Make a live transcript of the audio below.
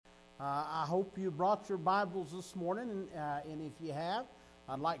I hope you brought your Bibles this morning, and if you have,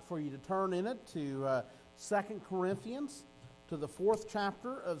 I'd like for you to turn in it to 2 Corinthians, to the 4th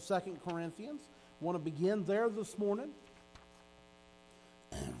chapter of 2 Corinthians. I want to begin there this morning.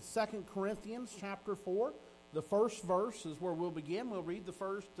 2 Corinthians chapter 4, the first verse is where we'll begin. We'll read the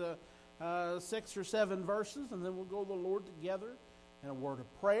first 6 or 7 verses, and then we'll go to the Lord together in a word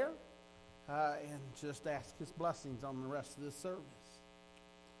of prayer and just ask His blessings on the rest of this service.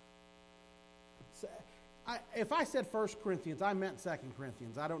 If I said 1 Corinthians, I meant 2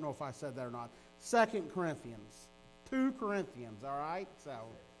 Corinthians. I don't know if I said that or not. 2 Corinthians. 2 Corinthians, all right? So,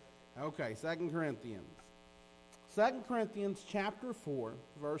 okay, 2 Corinthians. 2 Corinthians chapter 4,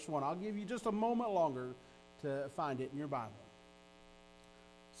 verse 1. I'll give you just a moment longer to find it in your Bible.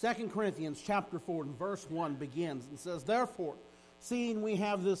 2 Corinthians chapter 4 and verse 1 begins and says, "Therefore, seeing we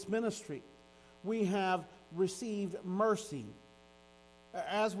have this ministry, we have received mercy.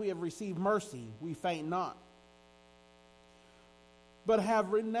 As we have received mercy, we faint not, but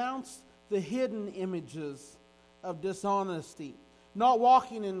have renounced the hidden images of dishonesty, not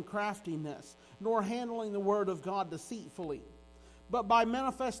walking in craftiness, nor handling the word of God deceitfully, but by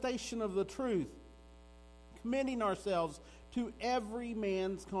manifestation of the truth, commending ourselves to every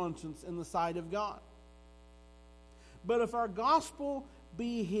man's conscience in the sight of God. But if our gospel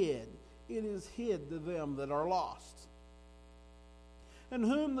be hid, it is hid to them that are lost, in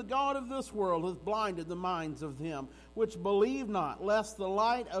whom the God of this world hath blinded the minds of them which believe not, lest the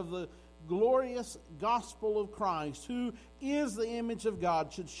light of the glorious gospel of Christ, who is the image of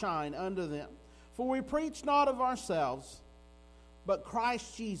God, should shine unto them. For we preach not of ourselves, but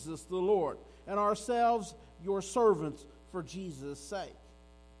Christ Jesus the Lord, and ourselves your servants for Jesus' sake.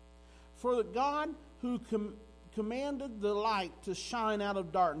 For God, who commanded the light to shine out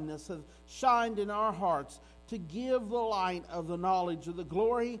of darkness, hath shined in our hearts, to give the light of the knowledge of the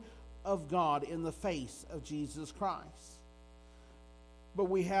glory of God in the face of Jesus Christ. But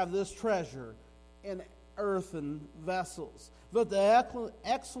we have this treasure in earthen vessels, that the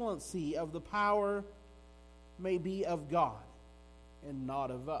excellency of the power may be of God and not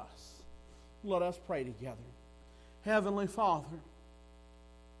of us." Let us pray together. Heavenly Father,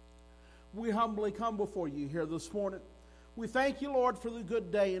 we humbly come before you here this morning. We thank you, Lord, for the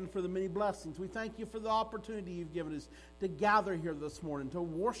good day and for the many blessings. We thank you for the opportunity you've given us to gather here this morning, to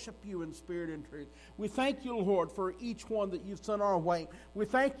worship you in spirit and truth. We thank you, Lord, for each one that you've sent our way. We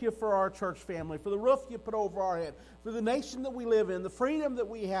thank you for our church family, for the roof you put over our head, for the nation that we live in, the freedom that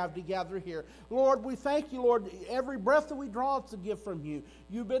we have to gather here. Lord, we thank you, Lord, every breath that we draw is a gift from you.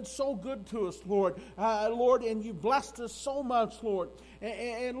 You've been so good to us, Lord. Lord, and you've blessed us so much, Lord.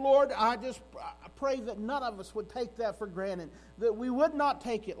 And Lord, I pray that none of us would take that for granted, that we would not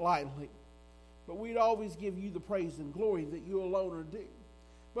take it lightly, but we'd always give you the praise and glory that you alone are due.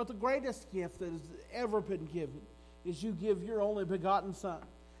 But the greatest gift that has ever been given is you give your only begotten Son.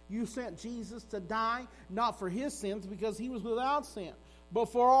 You sent Jesus to die, not for his sins, because he was without sin, but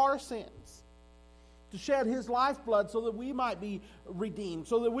for our sins, to shed his lifeblood so that we might be redeemed,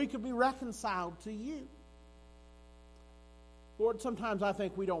 so that we could be reconciled to you. Lord, sometimes I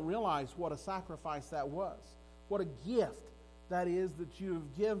think we don't realize what a sacrifice that was, what a gift that is that you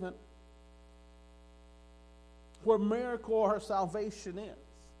have given, what a miracle our salvation is.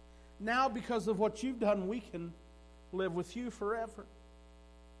 Now, because of what you've done, we can live with you forever.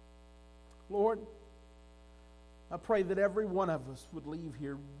 Lord, I pray that every one of us would leave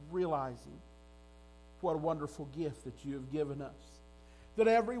here realizing what a wonderful gift that you have given us. That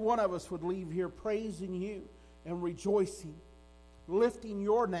every one of us would leave here praising you and rejoicing, lifting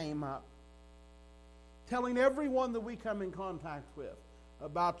your name up, telling everyone that we come in contact with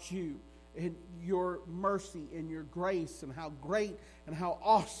about you and your mercy and your grace and how great and how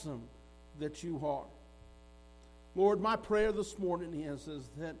awesome that you are. Lord, my prayer this morning is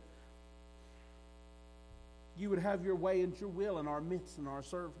that you would have your way and your will in our midst and our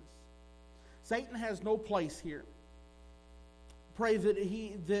service. Satan has no place here. Pray that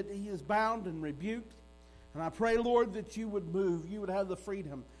he is bound and rebuked. And I pray, Lord, that you would move. You would have the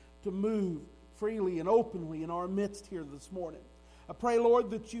freedom to move freely and openly in our midst here this morning. I pray,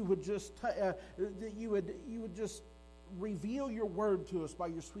 Lord, that you would just just reveal your word to us by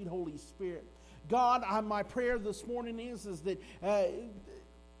your sweet Holy Spirit. God, my prayer this morning is that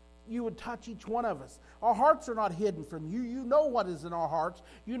you would touch each one of us. Our hearts are not hidden from you. You know what is in our hearts.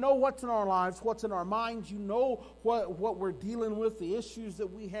 You know what's in our lives, what's in our minds. You know what we're dealing with, the issues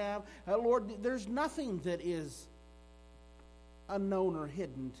that we have. Lord, there's nothing that is unknown or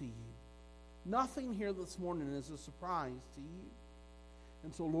hidden to you. Nothing here this morning is a surprise to you.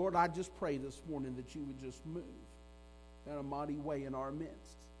 And so, Lord, I just pray this morning that you would just move in a mighty way in our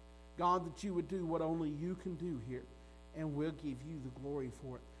midst. God, that you would do what only you can do here, and we'll give you the glory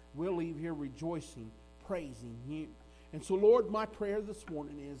for it. We'll leave here rejoicing, praising you. And so, Lord, my prayer this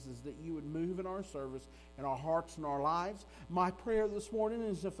morning is that you would move in our service, in our hearts and our lives. My prayer this morning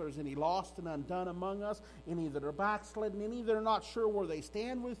is if there's any lost and undone among us, any that are backslidden, any that are not sure where they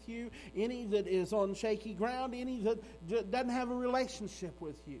stand with you, any that is on shaky ground, any that doesn't have a relationship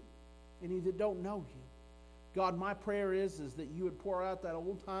with you, any that don't know you. God, my prayer is that you would pour out that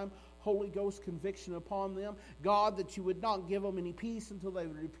old-time Holy Ghost conviction upon them. God, that you would not give them any peace until they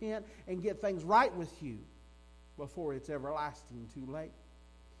would repent and get things right with you before it's everlasting too late.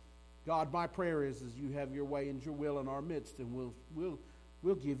 God, my prayer is you have your way and your will in our midst, and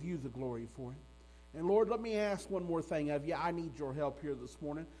we'll give you the glory for it. And Lord, let me ask one more thing of you. I need your help here this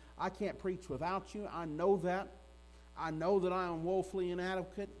morning. I can't preach without you. I know that. I know that I am woefully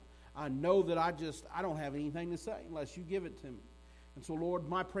inadequate. I know that I don't have anything to say unless you give it to me. And so, Lord,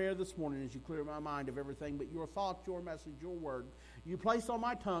 my prayer this morning is you clear my mind of everything but your thoughts, your message, your word. You place on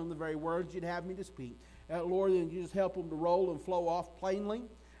my tongue the very words you'd have me to speak. Lord, and you just help them to roll and flow off plainly.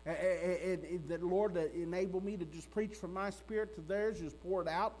 That, Lord, that enable me to just preach from my spirit to theirs, just pour it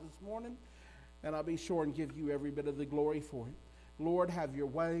out this morning. And I'll be sure and give you every bit of the glory for it. Lord, have your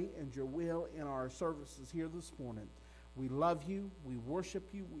way and your will in our services here this morning. We love you. We worship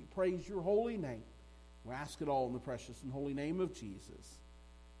you. We praise your holy name. We ask it all in the precious and holy name of Jesus.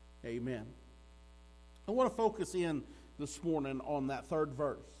 Amen. I want to focus in this morning on that third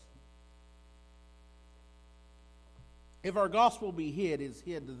verse. If our gospel be hid, it's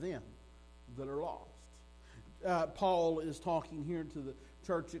hid to them that are lost. Paul is talking here to the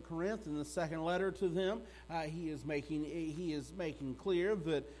church at Corinth in the second letter to them. He is making clear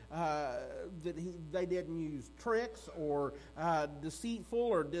that they didn't use tricks or deceitful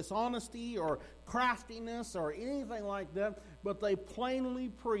or dishonesty or craftiness or anything like that, but they plainly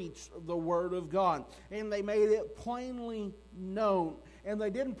preached the word of God, and they made it plainly known. And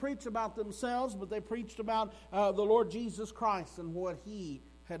they didn't preach about themselves, but they preached about the Lord Jesus Christ and what he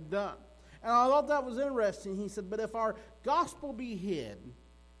had done. And I thought that was interesting. He said, but if our gospel be hid,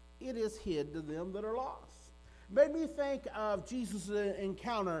 it is hid to them that are lost. Made me think of Jesus'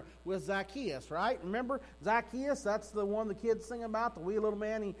 encounter with Zacchaeus, right? Remember Zacchaeus? That's the one the kids sing about, the wee little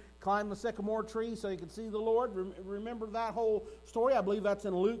man. He climbed the sycamore tree so he could see the Lord. Remember that whole story? I believe that's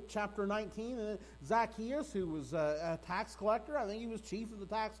in Luke chapter 19. And Zacchaeus, who was a tax collector, I think he was chief of the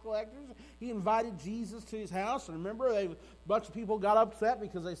tax collectors, he invited Jesus to his house. And remember, a bunch of people got upset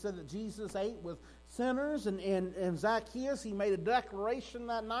because they said that Jesus ate with sinners, and Zacchaeus, he made a declaration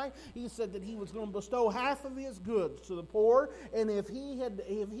that night. He said that he was going to bestow half of his goods to the poor, and if he had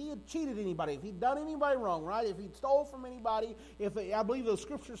cheated anybody, if he'd done anybody wrong, right, if he'd stole from anybody, I believe the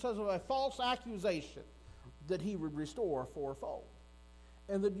scripture says of a false accusation, that he would restore fourfold.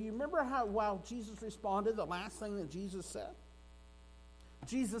 And do you remember while Jesus responded, the last thing that Jesus said?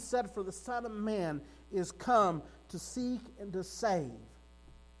 Jesus said, for the Son of Man is come to seek and to save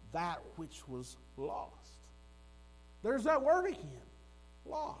that which was lost. There's that word again,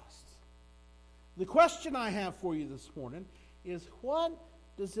 lost. The question I have for you this morning is, what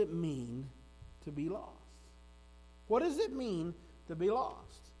does it mean to be lost? What does it mean to be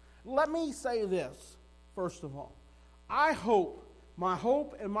lost? Let me say this, first of all. My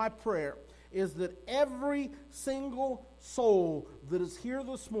hope and my prayer is that every single soul that is here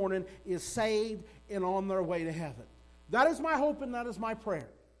this morning is saved and on their way to heaven. That is my hope and that is my prayer.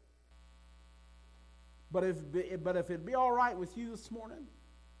 But if it'd be all right with you this morning,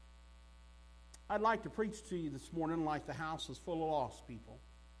 I'd like to preach to you this morning like the house is full of lost people.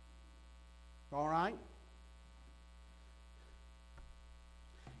 All right?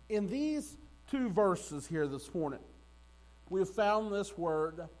 In these two verses here this morning, we have found this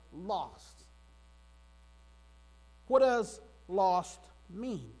word lost. What does lost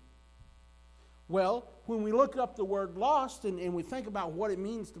mean? Well, when we look up the word lost and we think about what it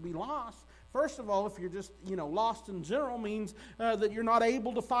means to be lost, first of all, if you're just, lost in general, means that you're not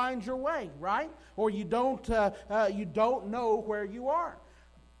able to find your way, right? Or you don't know where you are,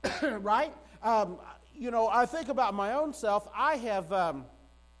 right? I think about my own self. I have,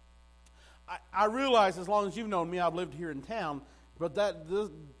 I realize as long as you've known me, I've lived here in town, but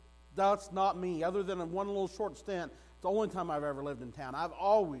that's not me. Other than one little short stint, it's the only time I've ever lived in town. I've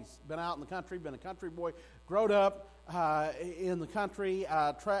always been out in the country, been a country boy, grown up in the country,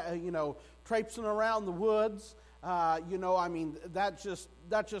 traipsing around the woods. That's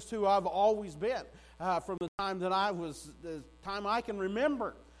just who I've always been from the time the time I can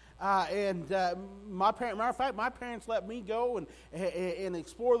remember. Matter of fact, my parents let me go and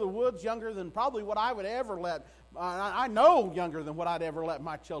explore the woods younger than probably what I would ever let I know younger than what I'd ever let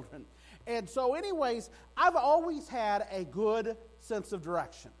my children. And so anyways, I've always had a good sense of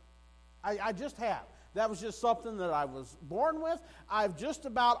direction. I just have. That was just something that I was born with. I've just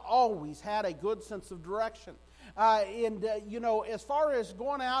about always had a good sense of direction. As far as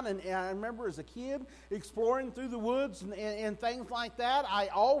going out, and I remember as a kid exploring through the woods and things like that, I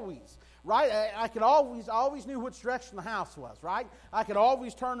always knew which direction the house was, right? I could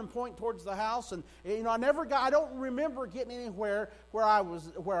always turn and point towards the house, and I don't remember getting anywhere where I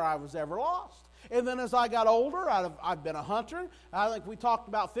was ever lost. And then as I got older, I've been a hunter. I think we talked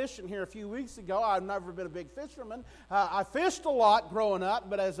about fishing here a few weeks ago. I've never been a big fisherman. I fished a lot growing up,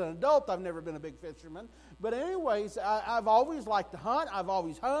 but as an adult, I've never been a big fisherman. But anyways, I've always liked to hunt. I've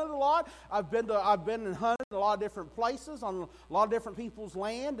always hunted a lot. I've been and hunted in a lot of different places on a lot of different people's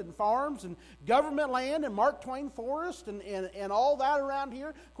land and farms and government land and Mark Twain Forest and all that around here.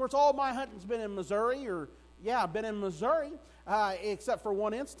 Of course, all my hunting's been in Missouri I've been in Missouri, except for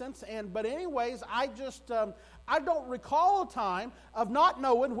one instance. But anyways, I don't recall a time of not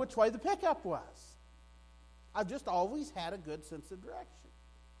knowing which way the pickup was. I've just always had a good sense of direction.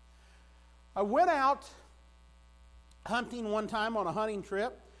 I went out hunting one time on a hunting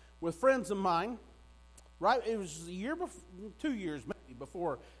trip with friends of mine. Right, it was a year before, 2 years maybe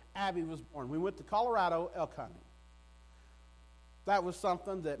before Abby was born. We went to Colorado elk hunting. That was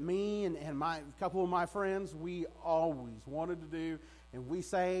something that me and a couple of my friends, we always wanted to do, and we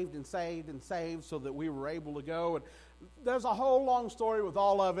saved and saved and saved so that we were able to go. And there's a whole long story with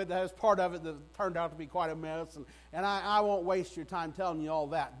all of it. There's part of it that turned out to be quite a mess, and I won't waste your time telling you all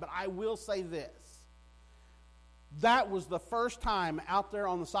that. But I will say this. That was the first time out there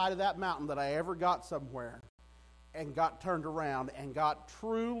on the side of that mountain that I ever got somewhere and got turned around and got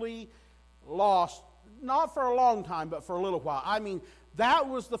truly lost. Not for a long time, but for a little while. I mean, that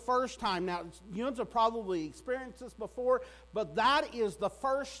was the first time. Now, you have probably experienced this before, but that is the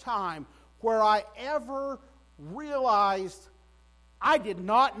first time where I ever realized I did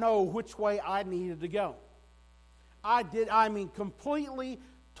not know which way I needed to go. Completely,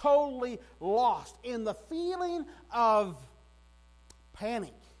 totally lost in the feeling of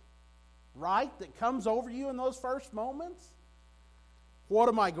panic, right, that comes over you in those first moments. What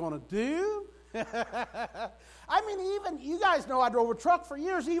am I going to do? Even you guys know I drove a truck for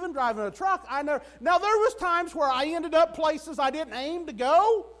years. Even driving a truck, now there was times where I ended up places I didn't aim to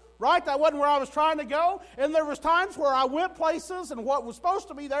go. Right, that wasn't where I was trying to go. And there was times where I went places and what was supposed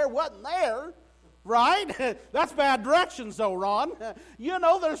to be there wasn't there. Right, that's bad directions, though, Ron.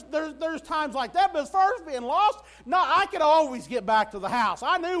 There's times like that. But as far as being lost, no, I could always get back to the house.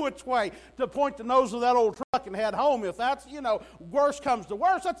 I knew which way to point the nose of that old truck and head home. If that's, worst comes to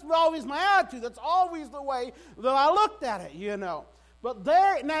worst, that's always my attitude. That's always the way that I looked at it, But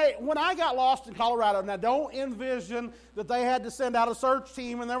when I got lost in Colorado, now don't envision that they had to send out a search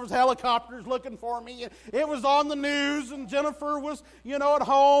team and there was helicopters looking for me. It was on the news and Jennifer was, at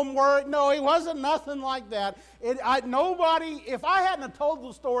home. It wasn't nothing like that. If I hadn't have told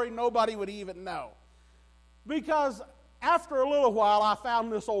the story, nobody would even know. Because after a little while, I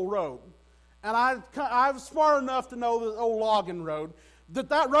found this old road. And I was smart enough to know the old logging road,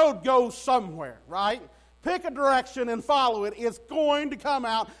 that road goes somewhere, right? Pick a direction and follow it. It's going to come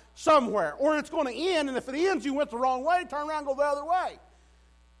out somewhere. Or it's going to end, and if it ends, you went the wrong way, turn around and go the other way.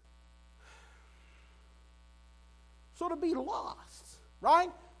 So to be lost,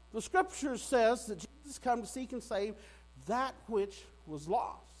 right? The Scripture says that Jesus came to seek and save that which was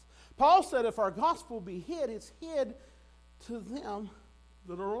lost. Paul said if our gospel be hid, it's hid to them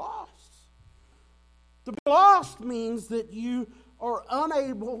that are lost. To be lost means that you are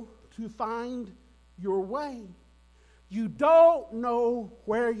unable to find your way. You don't know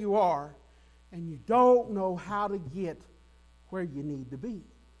where you are, and you don't know how to get where you need to be.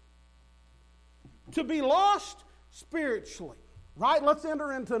 To be lost spiritually, right? Let's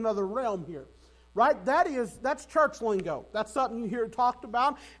enter into another realm here, right? That's church lingo. That's something you hear talked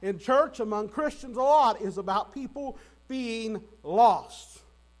about in church among Christians a lot, is about people being lost.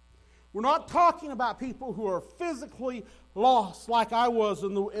 We're not talking about people who are physically lost like I was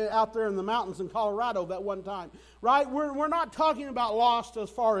out there in the mountains in Colorado that one time, right? We're not talking about lost as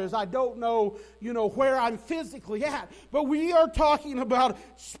far as I don't know, where I'm physically at, but we are talking about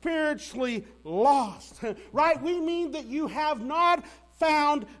spiritually lost, right? We mean that you have not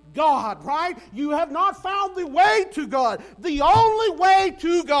found God, right? You have not found the way to God. The only way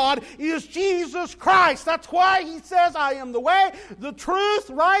to God is Jesus Christ. That's why he says, I am the way, the truth,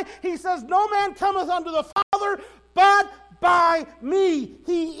 right? He says, no man cometh unto the Father but by me.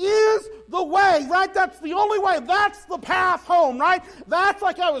 He is the way, right? That's the only way. That's the path home, right? That's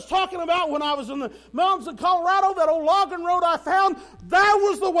like I was talking about when I was in the mountains of Colorado, that old logging road I found. That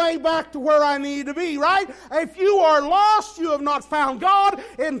was the way back to where I needed to be, right? If you are lost, you have not found God,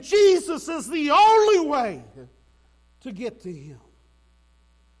 and Jesus is the only way to get to Him.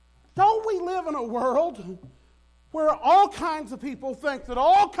 Don't we live in a world where all kinds of people think that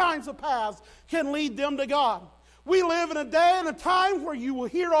all kinds of paths can lead them to God? We live in a day and a time where you will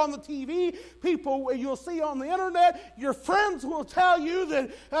hear on the TV, people you'll see on the internet, your friends will tell you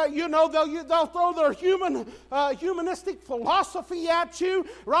that, they'll throw their humanistic philosophy at you,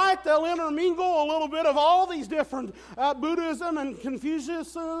 right? They'll intermingle a little bit of all these different Buddhism and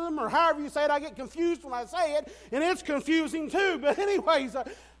Confucianism, or however you say it. I get confused when I say it, and it's confusing too. But anyways,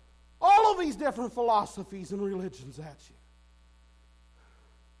 all of these different philosophies and religions at you.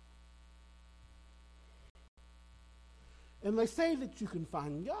 And they say that you can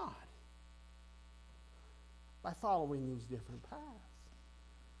find God by following these different paths.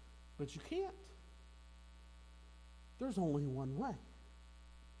 But you can't. There's only one way.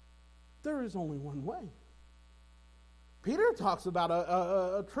 There is only one way. Peter talks about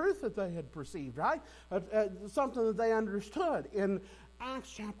a truth that they had perceived, right? Something that they understood. In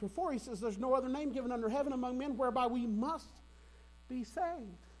Acts chapter 4, he says, there's no other name given under heaven among men whereby we must be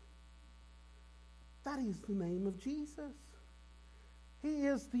saved. That is the name of Jesus.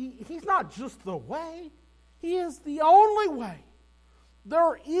 He's not just the way. He is the only way.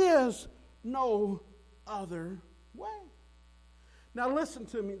 There is no other way. Now listen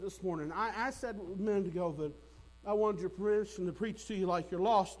to me this morning. I said a minute ago that I wanted your permission to preach to you like you're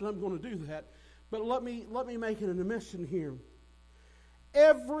lost, and I'm going to do that. But let me make it an admission here.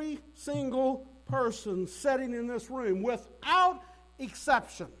 Every single person sitting in this room, without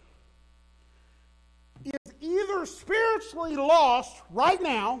exception, is either spiritually lost right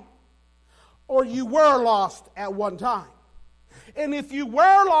now, or you were lost at one time. And if you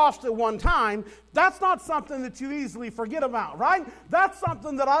were lost at one time, that's not something that you easily forget about, right? That's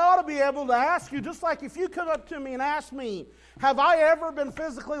something that I ought to be able to ask you, just like if you come up to me and ask me, have I ever been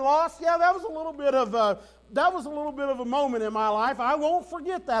physically lost? Yeah, that was a little bit of a moment in my life. I won't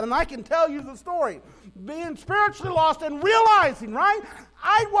forget that, and I can tell you the story. Being spiritually lost and realizing, right?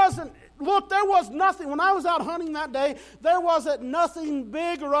 There was nothing. When I was out hunting that day, there wasn't nothing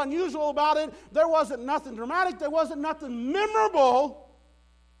big or unusual about it. There wasn't nothing dramatic. There wasn't nothing memorable.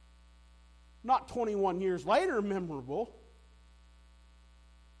 Not 21 years later memorable.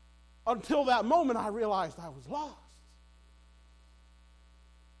 Until that moment, I realized I was lost.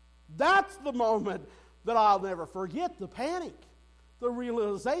 That's the moment that I'll never forget, the panic, the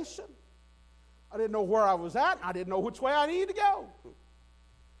realization. I didn't know where I was at. I didn't know which way I needed to go.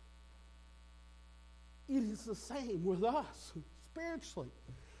 It is the same with us spiritually.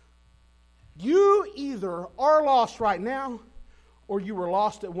 You either are lost right now, or you were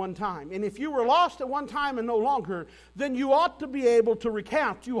lost at one time. And if you were lost at one time and no longer, then you ought to be able to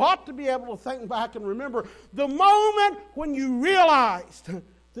recount. You ought to be able to think back and remember the moment when you realized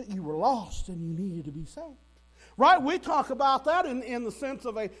that you were lost and you needed to be saved. Right? We talk about that in the sense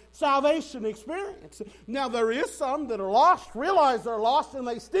of a salvation experience. Now, there is some that are lost, realize they're lost, and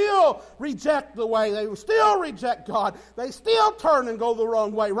they still reject the way. They still reject God. They still turn and go the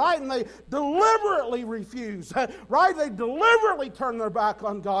wrong way, right? And they deliberately refuse, right? They deliberately turn their back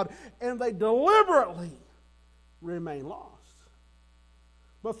on God, and they deliberately remain lost.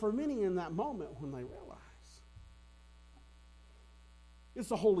 But for many in that moment when they realize, it's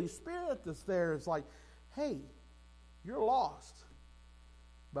the Holy Spirit that's there. It's like, hey, you're lost,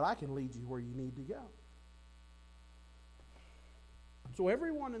 but I can lead you where you need to go. So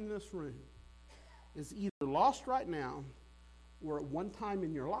everyone in this room is either lost right now, or at one time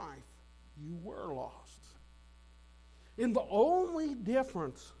in your life, you were lost. And the only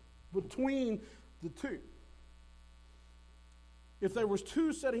difference between the two, if there was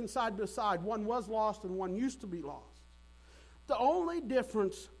two sitting side by side, one was lost and one used to be lost, the only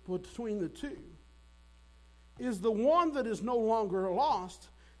difference between the two is the one that is no longer lost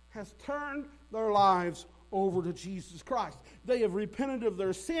has turned their lives over to Jesus Christ. They have repented of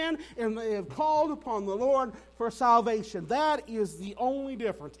their sin, and they have called upon the Lord for salvation. That is the only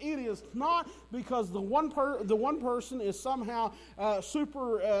difference. It is not because the one person is somehow a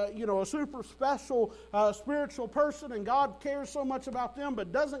super special spiritual person, and God cares so much about them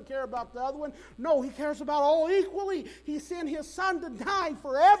but doesn't care about the other one. No, He cares about all equally. He sent His Son to die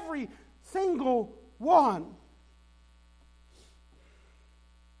for every single one.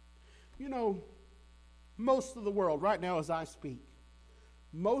 You know, most of the world, right now as I speak,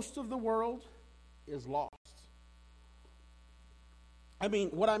 most of the world is lost.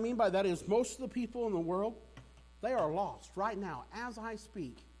 What I mean by that is most of the people in the world, they are lost right now. As I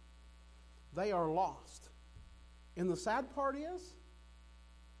speak, they are lost. And the sad part is,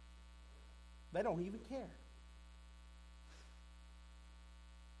 they don't even care.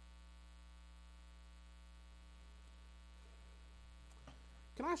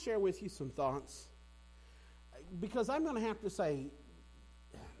 Can I share with you some thoughts? Because I'm going to have to say,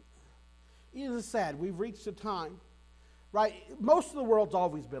 it is sad. We've reached a time, right? Most of the world's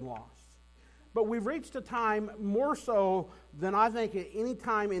always been lost. But we've reached a time more so than I think at any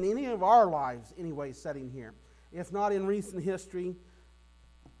time in any of our lives, anyway, sitting here, if not in recent history,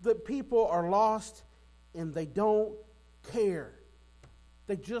 that people are lost and they don't care.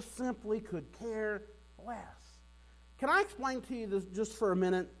 They just simply could care less. Can I explain to you this just for a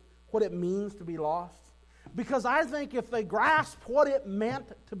minute what it means to be lost? Because I think if they grasped what it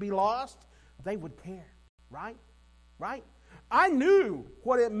meant to be lost, they would care, right? Right? I knew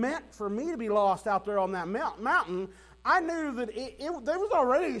what it meant for me to be lost out there on that mountain. I knew that there was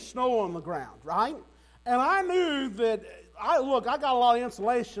already snow on the ground, right? And I knew that, I got a lot of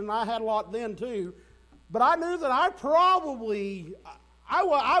insulation. I had a lot then too. But I knew that I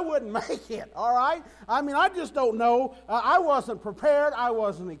wouldn't make it, all right? I just don't know. I wasn't prepared. I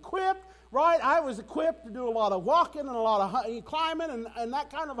wasn't equipped, right? I was equipped to do a lot of walking and a lot of climbing and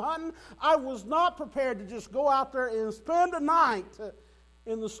that kind of hunting. I was not prepared to just go out there and spend a night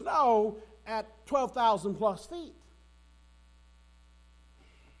in the snow at 12,000 plus feet.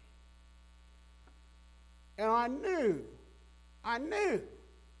 And I knew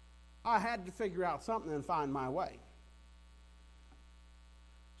I had to figure out something and find my way.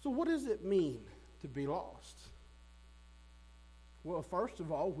 So what does it mean to be lost? Well, first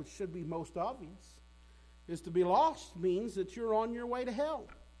of all, which should be most obvious, is to be lost means that you're on your way to hell.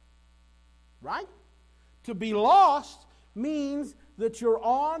 Right? To be lost means that you're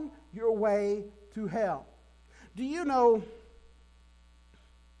on your way to hell. Do you know...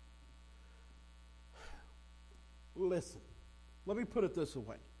 Listen, let me put it this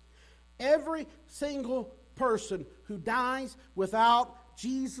way. Every single person who dies without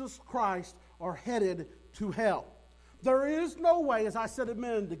Jesus Christ are headed to hell. There is no way, as I said a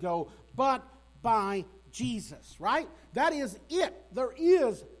minute ago, but by Jesus, right? That is it. There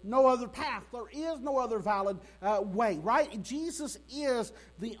is no other path. There is no other valid way, right? Jesus is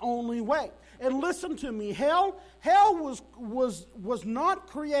the only way. And listen to me, hell was not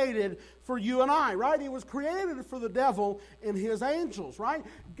created for you and I, right? It was created for the devil and his angels, right?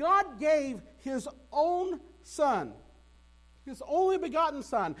 God gave his own son, his only begotten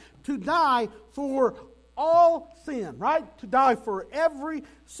son, to die for all sin, right? To die for every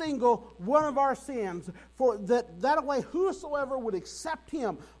single one of our sins, for that way whosoever would accept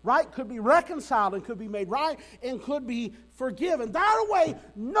him, right, could be reconciled and could be made right and could be forgiven. That way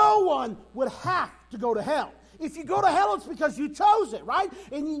no one would have to go to hell. If you go to hell, it's because you chose it, right?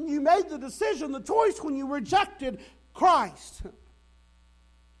 And you made the decision, the choice when you rejected Christ.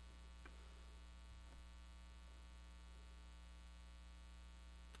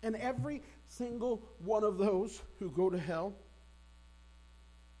 And every single one of those who go to hell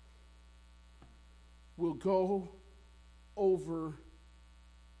will go over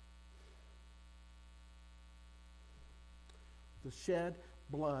the shed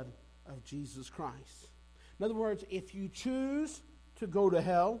blood of Jesus Christ. In other words, if you choose to go to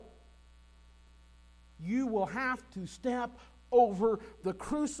hell, you will have to step over the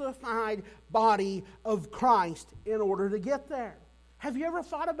crucified body of Christ in order to get there. Have you ever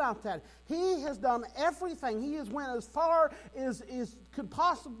thought about that? He has done everything. He has went as far as could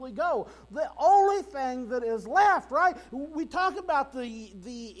possibly go. The only thing that is left, right? We talk about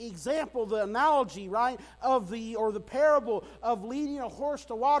the example, the analogy, right, of the parable of leading a horse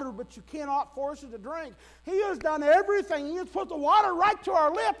to water, but you cannot force it to drink. He has done everything. He has put the water right to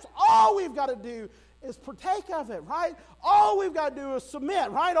our lips. All we've got to do is partake of it, right? All we've got to do is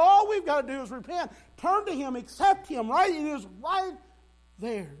submit, right? All we've got to do is repent, turn to him, accept him, right? It is right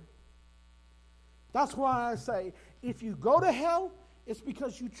there. That's why I say, if you go to hell, it's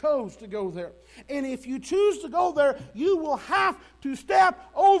because you chose to go there. And if you choose to go there, you will have to step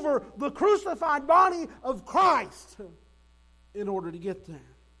over the crucified body of Christ in order to get there.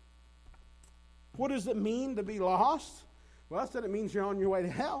 What does it mean to be lost? Well, I said it means you're on your way to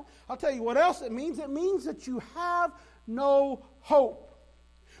hell. I'll tell you what else it means. It means that you have no hope.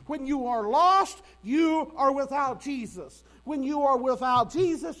 When you are lost, you are without Jesus. When you are without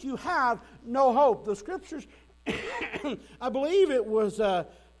Jesus, you have no hope. The scriptures, I believe it was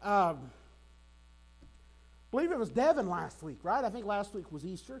I believe it was Devin last week, right? I think last week was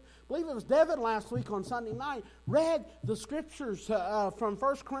Easter. I believe it was Devin last week on Sunday night read the scriptures from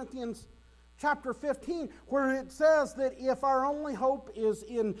 1 Corinthians chapter 15, where it says that if our only hope is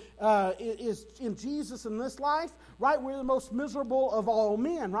in Jesus in this life, right, we're the most miserable of all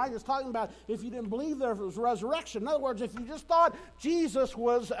men, right? It's talking about if you didn't believe there was resurrection. In other words, if you just thought Jesus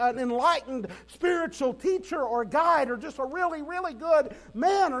was an enlightened spiritual teacher or guide or just a really, really good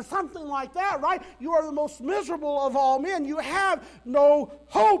man or something like that, right, you are the most miserable of all men. You have no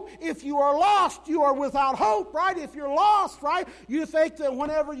hope. If you are lost, you are without hope, right? If you're lost, right, you think that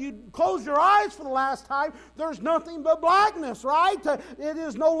whenever you close your eyes for the last time, there's nothing but blackness, right? It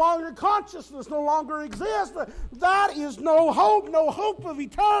is no longer consciousness, no longer exists. That is no hope of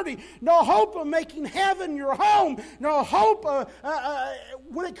eternity, no hope of making heaven your home, no hope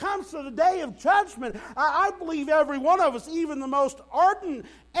when it comes to the day of judgment. I believe every one of us, even the most ardent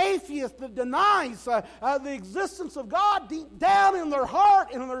atheist that denies the existence of God deep down in their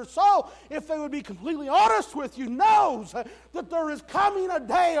heart and in their soul, if they would be completely honest with you, knows that there is coming a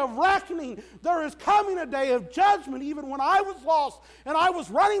day of reckoning. There is coming a day of judgment. Even when I was lost and I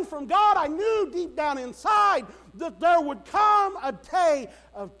was running from God, I knew deep down inside that there would come a day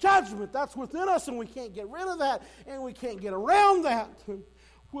of judgment. That's within us, and we can't get rid of that, and we can't get around that.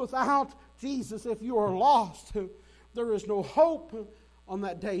 Without Jesus, if you are lost, there is no hope on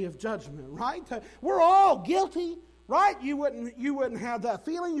that day of judgment, right? We're all guilty, right? You wouldn't have that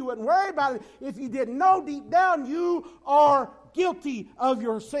feeling. You wouldn't worry about it if you didn't know deep down you are guilty of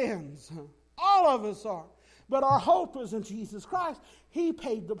your sins. All of us are. But our hope is in Jesus Christ. He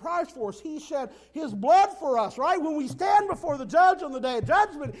paid the price for us. He shed His blood for us, right? When we stand before the judge on the day of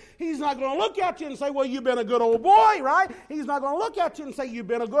judgment, He's not going to look at you and say, well, you've been a good old boy, right? He's not going to look at you and say, you've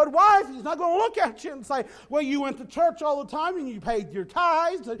been a good wife. He's not going to look at you and say, well, you went to church all the time and you paid your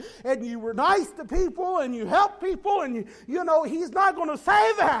tithes and you were nice to people and you helped people. And, you know, He's not going to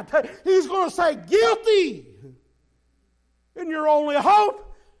say that. He's going to say, guilty. And your only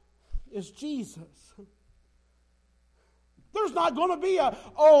hope is Jesus. There's not going to be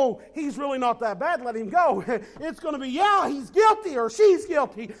he's really not that bad, let him go. It's going to be, yeah, he's guilty or she's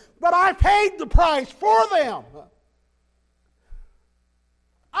guilty, but I paid the price for them.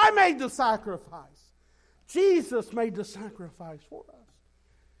 I made the sacrifice. Jesus made the sacrifice for us.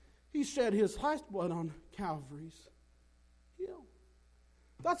 He shed His lifeblood on Calvary's hill.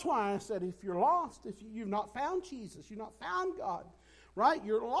 That's why I said if you're lost, if you've not found Jesus, you've not found God, right,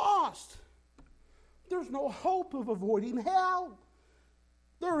 you're lost. There's no hope of avoiding hell.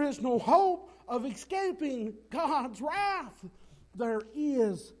 There is no hope of escaping God's wrath. There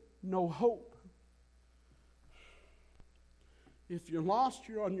is no hope. If you're lost,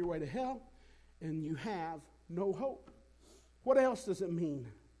 you're on your way to hell, and you have no hope. What else does it mean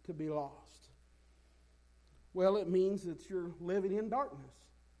to be lost? Well, it means that you're living in darkness.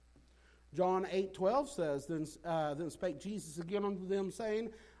 John 8:12 says, Then spake Jesus again unto them, saying,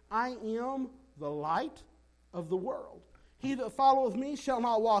 I am the light of the world. He that followeth me shall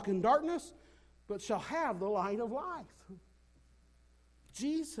not walk in darkness, but shall have the light of life.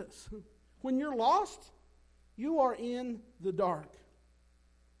 Jesus. When you're lost, you are in the dark.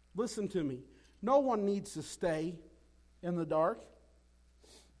 Listen to me. No one needs to stay in the dark.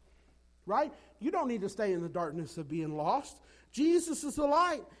 Right? You don't need to stay in the darkness of being lost. Jesus is the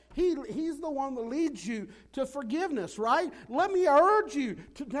light. He's the one that leads you to forgiveness, right? Let me urge you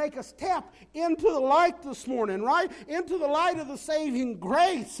to take a step into the light this morning, right? Into the light of the saving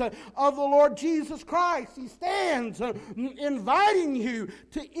grace of the Lord Jesus Christ. He stands inviting you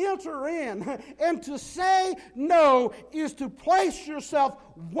to enter in. And to say no is to place yourself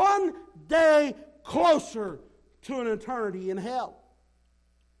one day closer to an eternity in hell.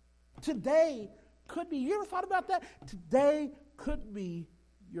 Today could be, you ever thought about that? Today could be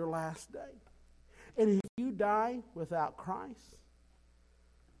your last day. And if you die without Christ,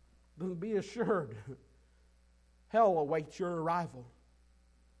 then be assured hell awaits your arrival.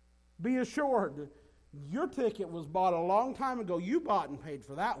 Be assured your ticket was bought a long time ago. You bought and paid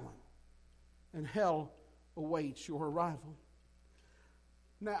for that one. And hell awaits your arrival.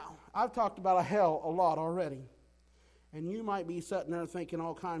 Now, I've talked about a hell a lot already. And you might be sitting there thinking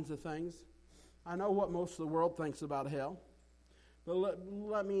all kinds of things. I know what most of the world thinks about hell. But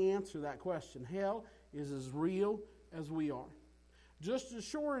let me answer that question. Hell is as real as we are. Just as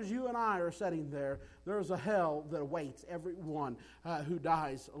sure as you and I are sitting there, there's a hell that awaits everyone who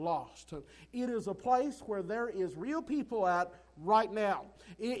dies lost. It is a place where there is real people at right now.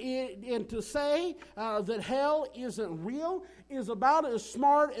 And to say that hell isn't real is about as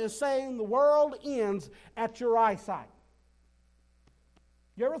smart as saying the world ends at your eyesight.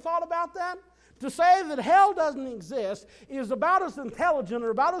 You ever thought about that? To say that hell doesn't exist is about as intelligent or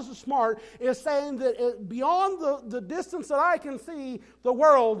about as smart as saying that beyond the distance that I can see, the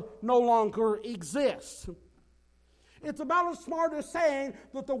world no longer exists. It's about as smart as saying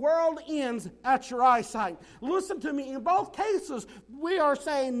that the world ends at your eyesight. Listen to me. In both cases, we are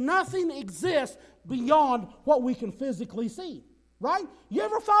saying nothing exists beyond what we can physically see. Right? You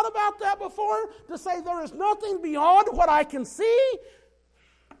ever thought about that before? To say there is nothing beyond what I can see?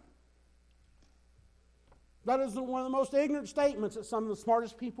 That is one of the most ignorant statements that some of the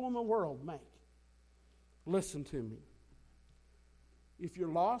smartest people in the world make. Listen to me. If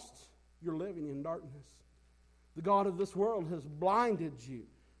you're lost, you're living in darkness. The God of this world has blinded you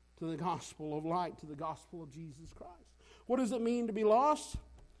to the gospel of light, to the gospel of Jesus Christ. What does it mean to be lost?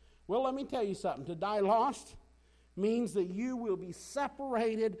 Well, let me tell you something. To die lost means that you will be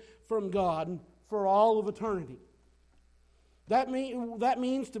separated from God for all of eternity. That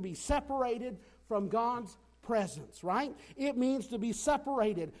means to be separated from God's presence, right? It means to be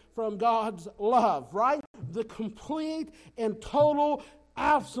separated from God's love, right? The complete and total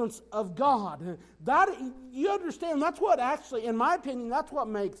absence of God. That, you understand, that's what actually, in my opinion, that's what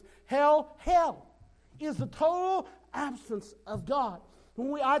makes hell, is the total absence of God.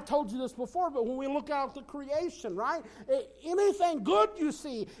 I told you this before, but when we look out at the creation, right? Anything good you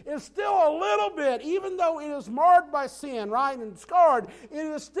see is still a little bit, even though it is marred by sin, right, and scarred, it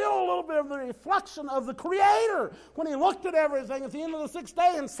is still a little bit of the reflection of the Creator when He looked at everything at the end of the sixth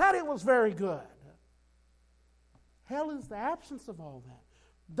day and said it was very good. Hell is the absence of all that.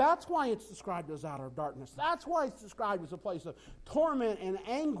 That's why it's described as outer darkness. That's why it's described as a place of torment and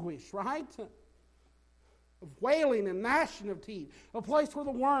anguish, right? Of wailing and gnashing of teeth, a place where the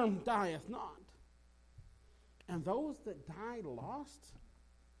worm dieth not. And those that die lost,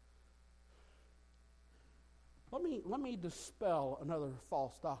 let me dispel another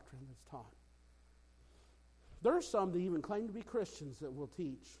false doctrine that's taught. There are some that even claim to be Christians that will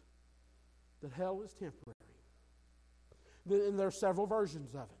teach that hell is temporary. And there are several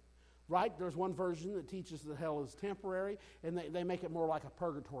versions of it. Right? There's one version that teaches that hell is temporary, and they make it more like a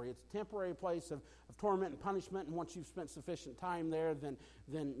purgatory. It's a temporary place of torment and punishment, and once you've spent sufficient time there, then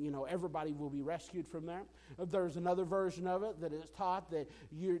everybody will be rescued from there. There's another version of it that is taught that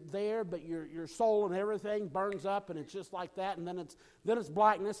you're there, but your soul and everything burns up, and it's just like that, and then it's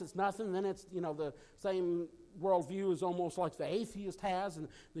blackness, it's nothing, then it's the same worldview is almost like the atheist has, and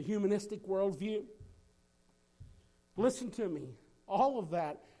the humanistic worldview. Listen to me. All of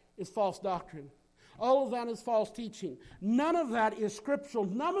that is false doctrine. All of that is false teaching. None of that is scriptural.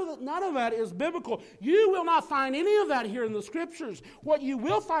 None of that is biblical. You will not find any of that here in the Scriptures. What you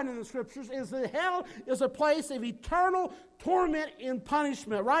will find in the Scriptures is that hell is a place of eternal torment and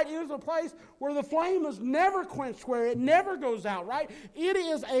punishment, right? It is a place where the flame is never quenched, where it never goes out, right? It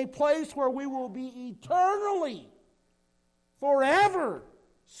is a place where we will be eternally, forever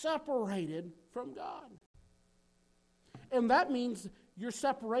separated from God. And that means your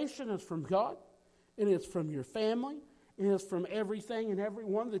separation is from God, and it's from your family, and it's from everything and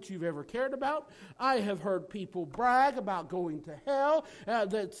everyone that you've ever cared about. I have heard people brag about going to hell,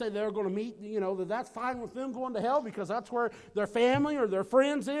 that say they're going to meet, that that's fine with them going to hell because that's where their family or their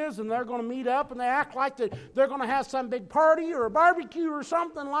friends is, and they're going to meet up, and they act like they're going to have some big party or a barbecue or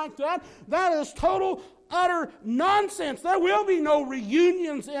something like that. That is total utter nonsense. There will be no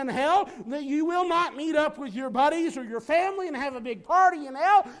reunions in hell. That you will not meet up with your buddies or your family and have a big party in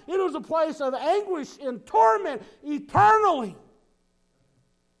hell. It is a place of anguish and torment eternally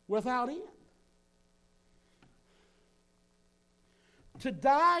without end. To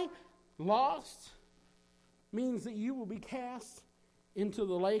die lost means that you will be cast into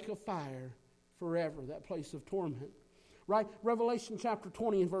the lake of fire forever, that place of torment. Right? Revelation chapter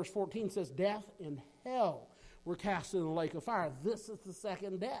 20 and verse 14 says, death and hell were cast into the lake of fire. This is the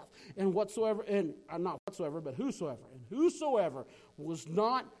second death. And whosoever was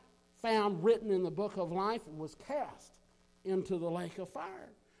not found written in the book of life was cast into the lake of fire.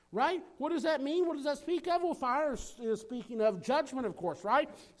 Right? What does that mean? What does that speak of? Well, fire is speaking of judgment, of course, right?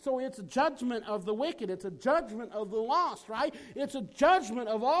 So it's a judgment of the wicked. It's a judgment of the lost, right? It's a judgment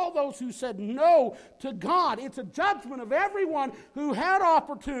of all those who said no to God. It's a judgment of everyone who had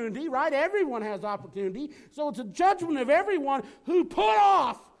opportunity, right? Everyone has opportunity. So it's a judgment of everyone who put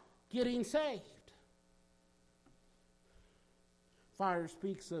off getting saved. Fire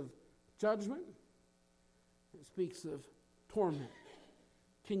speaks of judgment. It speaks of torment.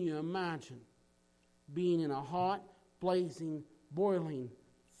 Can you imagine being in a hot, blazing, boiling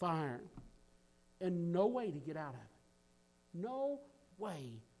fire and no way to get out of it? No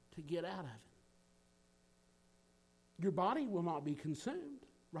way to get out of it. Your body will not be consumed.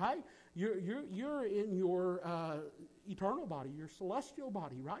 right? You're in your eternal body, your celestial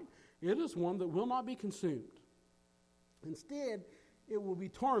body, right? It is one that will not be consumed. Instead, it will be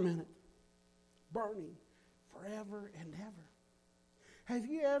tormented, burning forever and ever. Have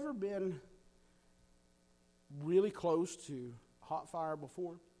you ever been really close to hot fire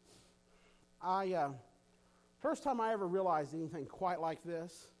before? First time I ever realized anything quite like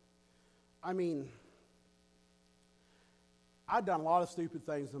this, I mean, I'd done a lot of stupid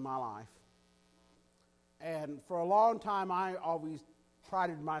things in my life. And for a long time, I always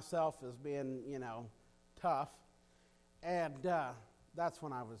prided myself as being, tough. And that's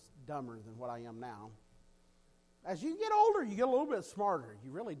when I was dumber than what I am now. As you get older, you get a little bit smarter.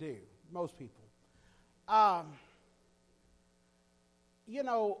 You really do, most people.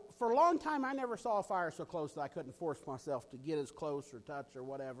 For a long time, I never saw a fire so close that I couldn't force myself to get as close or touch or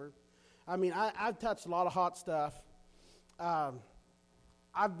whatever. I mean, I've touched a lot of hot stuff.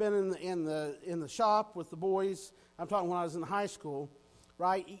 I've been in the shop with the boys. I'm talking when I was in high school,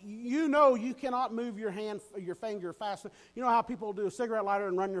 right? You cannot move your finger fast. You know how people do a cigarette lighter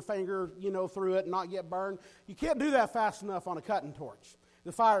and run your finger, through it and not get burned? You can't do that fast enough on a cutting torch.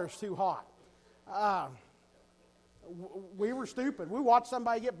 The fire is too hot. We were stupid. We watched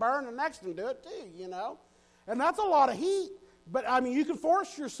somebody get burned and next to do it too, And that's a lot of heat. But, I mean, you can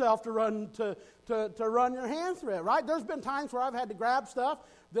force yourself to run your hand through it, right? There's been times where I've had to grab stuff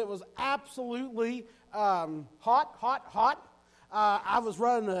that was absolutely hot. I was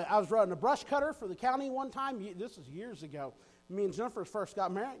running a brush cutter for the county one time. This is years ago. Me and Jennifer first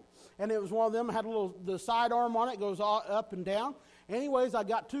got married. And it was one of them that had the side arm on it, goes all up and down. Anyways, I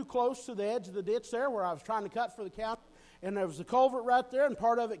got too close to the edge of the ditch there where I was trying to cut for the county. And there was a culvert right there, and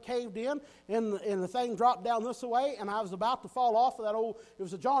part of it caved in, and the thing dropped down this way, and I was about to fall off of that it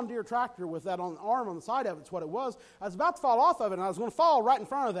was a John Deere tractor with that arm on the side of it, that's what it was. I was about to fall off of it, and I was going to fall right in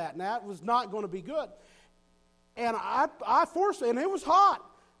front of that, and that was not going to be good. And I forced it, and it was hot.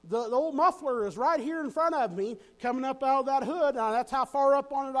 The old muffler is right here in front of me, coming up out of that hood. Now, that's how far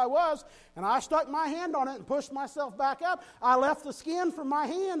up on it I was. And I stuck my hand on it and pushed myself back up. I left the skin from my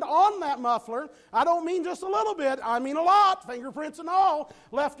hand on that muffler. I don't mean just a little bit. I mean a lot, fingerprints and all,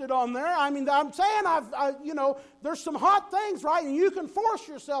 left it on there. I mean, I'm saying there's some hot things, right? And you can force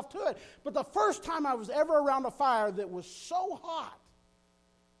yourself to it. But the first time I was ever around a fire that was so hot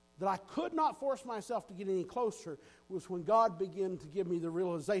that I could not force myself to get any closer was when God began to give me the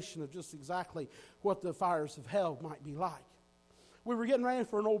realization of just exactly what the fires of hell might be like. We were getting ready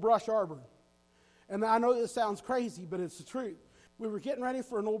for an old brush arbor. And I know this sounds crazy, but it's the truth. We were getting ready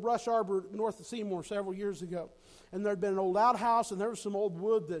for an old brush arbor north of Seymour several years ago. And there had been an old outhouse, and there was some old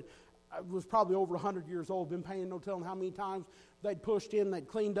wood that was probably over 100 years old. Been paying no telling how many times they'd pushed in, they'd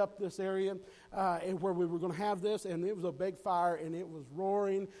cleaned up this area and where we were going to have this, and it was a big fire, and it was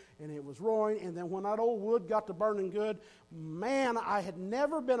roaring, and it was roaring. And then when that old wood got to burning good, man, I had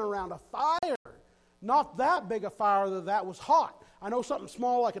never been around a fire, not that big a fire that was hot. I know something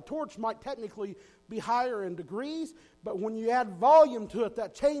small like a torch might technically be higher in degrees, but when you add volume to it,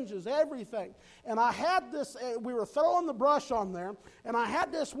 that changes everything. And I had this, we were throwing the brush on there, and I had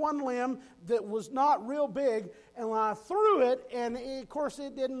this one limb that was not real big, and when I threw it, and of course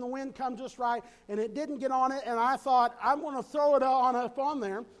it didn't, the wind come just right, and it didn't get on it, and I thought, I'm going to throw it up on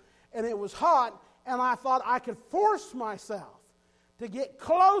there, and it was hot, and I thought I could force myself to get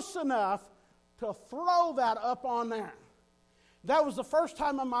close enough to throw that up on there. That was the first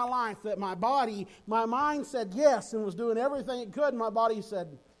time in my life that my mind said yes and was doing everything it could, and my body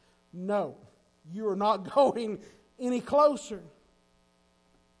said, no, you are not going any closer.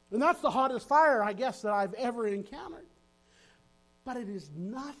 And that's the hottest fire, I guess, that I've ever encountered. But it is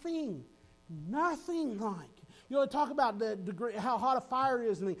nothing like. They talk about the degree, how hot a fire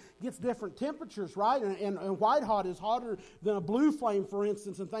is, and it gets different temperatures, right? And white hot is hotter than a blue flame, for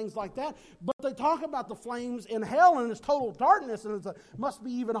instance, and things like that. But they talk about the flames in hell, and it's total darkness, and it must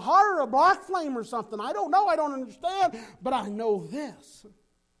be even hotter, a black flame or something. I don't know, I don't understand, but I know this.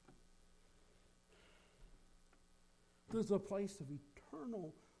 There's a place of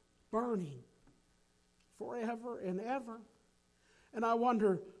eternal burning forever and ever. And I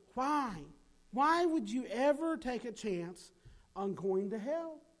wonder, why? Why would you ever take a chance on going to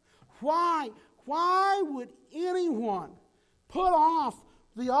hell? Why? Why would anyone put off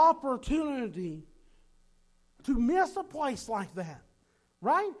the opportunity to miss a place like that?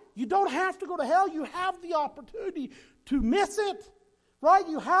 Right? You don't have to go to hell. You have the opportunity to miss it. Right?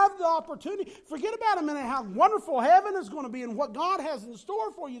 You have the opportunity. Forget about a minute how wonderful heaven is going to be and what God has in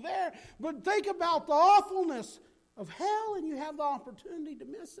store for you there. But think about the awfulness of hell, and you have the opportunity to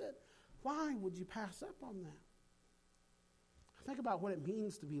miss it. Why would you pass up on that? Think about what it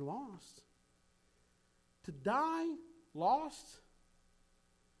means to be lost. To die lost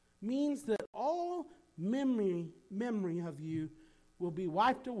means that all memory of you will be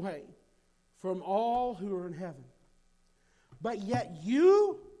wiped away from all who are in heaven. But yet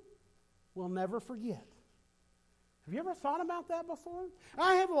you will never forget. Have you ever thought about that before?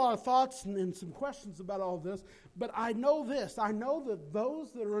 I have a lot of thoughts and some questions about all this, but I know this. I know that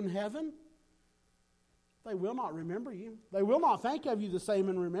those that are in heaven, they will not remember you. They will not think of you the same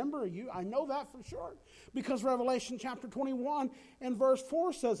and remember you. I know that for sure. Because Revelation chapter 21 and verse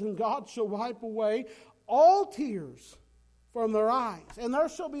 4 says, "And God shall wipe away all tears from their eyes. And there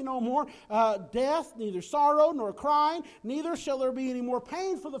shall be no more death, neither sorrow nor crying, neither shall there be any more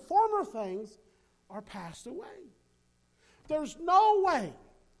pain, for the former things are passed away." There's no way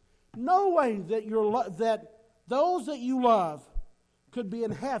that that those that you love could be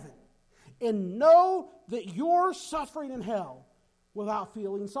in heaven and know that you're suffering in hell without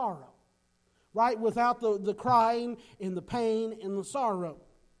feeling sorrow. Right? Without the crying and the pain and the sorrow.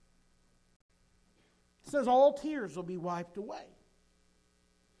 It says all tears will be wiped away.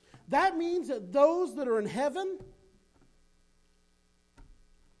 That means that those that are in heaven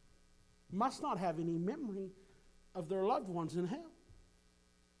must not have any memory of their loved ones in hell.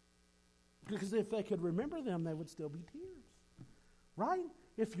 Because if they could remember them, they would still be tears. Right?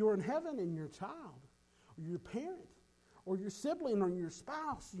 If you're in heaven and your child, or your parent, or your sibling, or your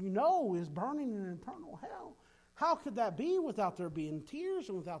spouse, you know is burning in eternal hell, how could that be without there being tears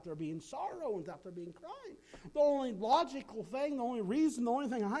and without there being sorrow and without there being crying? The only logical thing, the only reason, the only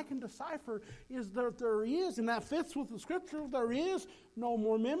thing I can decipher is that there is, and that fits with the Scripture, there is no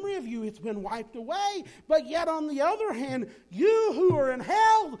more memory of you. It's been wiped away. But yet on the other hand, you who are in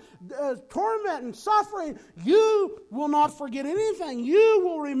hell, torment and suffering, you will not forget anything. You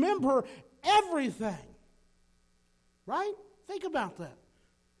will remember everything. Right? Think about that.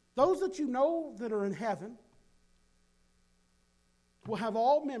 Those that you know that are in heaven will have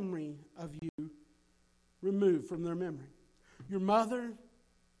all memory of you removed from their memory. Your mother,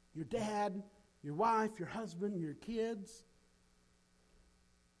 your dad, your wife, your husband, your kids,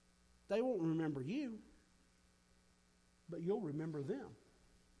 they won't remember you, but you'll remember them.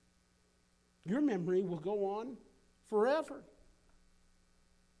 Your memory will go on forever.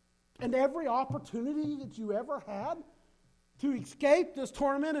 And every opportunity that you ever had to escape this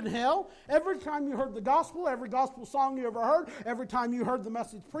torment in hell, every time you heard the gospel, every gospel song you ever heard, every time you heard the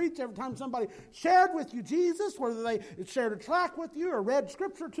message preached, every time somebody shared with you Jesus, whether they shared a tract with you or read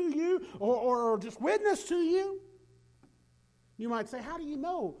scripture to you or just witnessed to you, you might say, how do you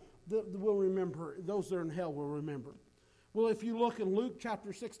know that we'll remember, those that are in hell will remember? Well, if you look in Luke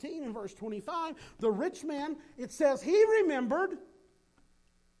chapter 16 and verse 25, the rich man, it says he remembered,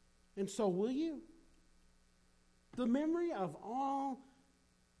 and so will you. The memory of all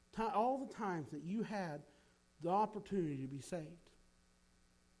the times that you had the opportunity to be saved.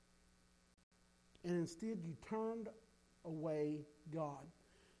 And instead you turned away God.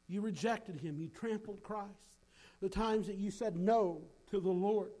 You rejected Him. You trampled Christ. The times that you said no to the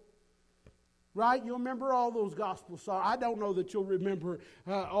Lord. Right? You'll remember all those gospel songs. I don't know that you'll remember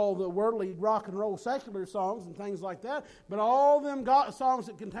all the worldly rock and roll secular songs and things like that, but all them songs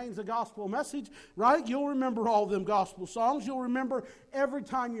that contains a gospel message, right? You'll remember all them gospel songs. You'll remember every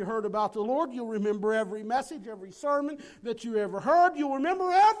time you heard about the Lord. You'll remember every message, every sermon that you ever heard. You'll remember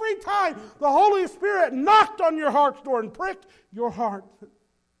every time the Holy Spirit knocked on your heart's door and pricked your heart.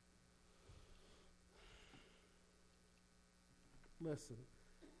 Listen.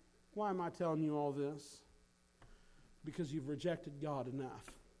 Why am I telling you all this? Because you've rejected God enough.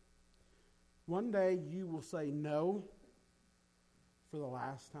 One day you will say no for the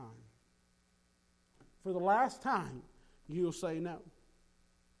last time. For the last time, you'll say no.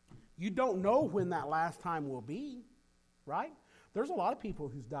 You don't know when that last time will be, right? There's a lot of people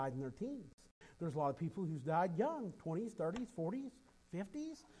who's died in their teens. There's a lot of people who's died young, 20s, 30s, 40s,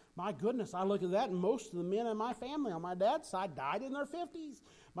 50s. My goodness, I look at that, and most of the men in my family on my dad's side died in their 50s.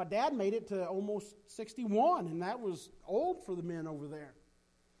 My dad made it to almost 61, and that was old for the men over there.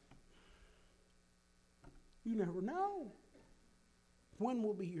 You never know when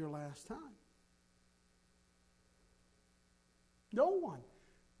will be your last time. No one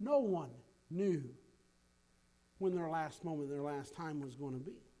knew when their last moment, their last time was going to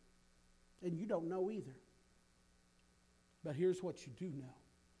be. And you don't know either. But here's what you do know.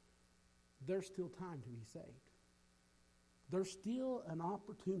 There's still time to be saved. There's still an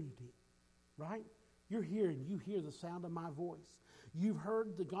opportunity, right? You're here and you hear the sound of my voice. You've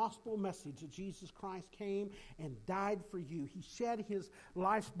heard the gospel message that Jesus Christ came and died for you. He shed His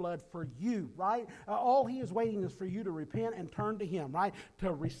life's blood for you, right? All He is waiting is for you to repent and turn to Him, right?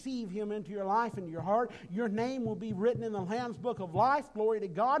 To receive Him into your life and your heart. Your name will be written in the Lamb's Book of Life. Glory to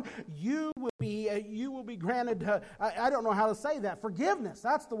God. You will be granted, I don't know how to say that, forgiveness.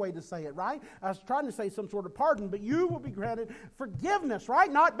 That's the way to say it, right? I was trying to say some sort of pardon, but you will be granted forgiveness,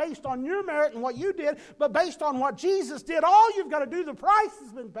 right? Not based on your merit and what you did, but based on what Jesus did. All you've got to do, the price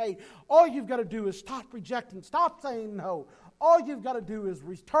has been paid. All you've got to do is stop rejecting, stop saying no. All you've got to do is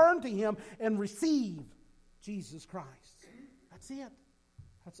return to Him and receive Jesus Christ. That's it.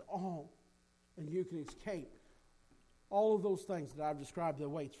 That's all. And you can escape all of those things that I've described that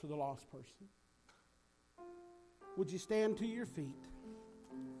waits for the lost person. Would you stand to your feet?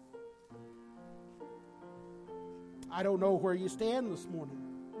 I don't know where you stand this morning.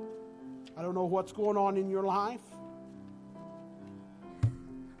 I don't know what's going on in your life.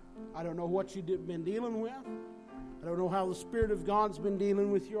 I don't know what you've been dealing with. I don't know how the Spirit of God's been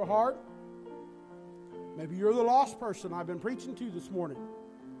dealing with your heart. Maybe you're the lost person I've been preaching to this morning.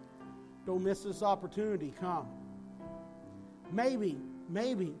 Don't miss this opportunity. Come. Maybe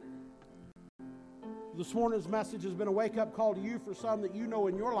this morning's message has been a wake-up call to you for some that you know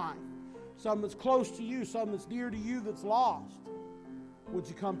in your life, some that's close to you, some that's dear to you that's lost. Would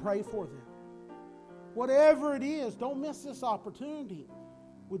you come pray for them? Whatever it is, don't miss this opportunity.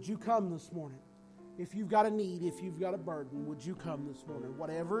 Would you come this morning? If you've got a need, if you've got a burden, would you come this morning?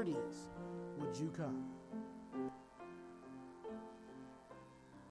 Whatever it is, would you come?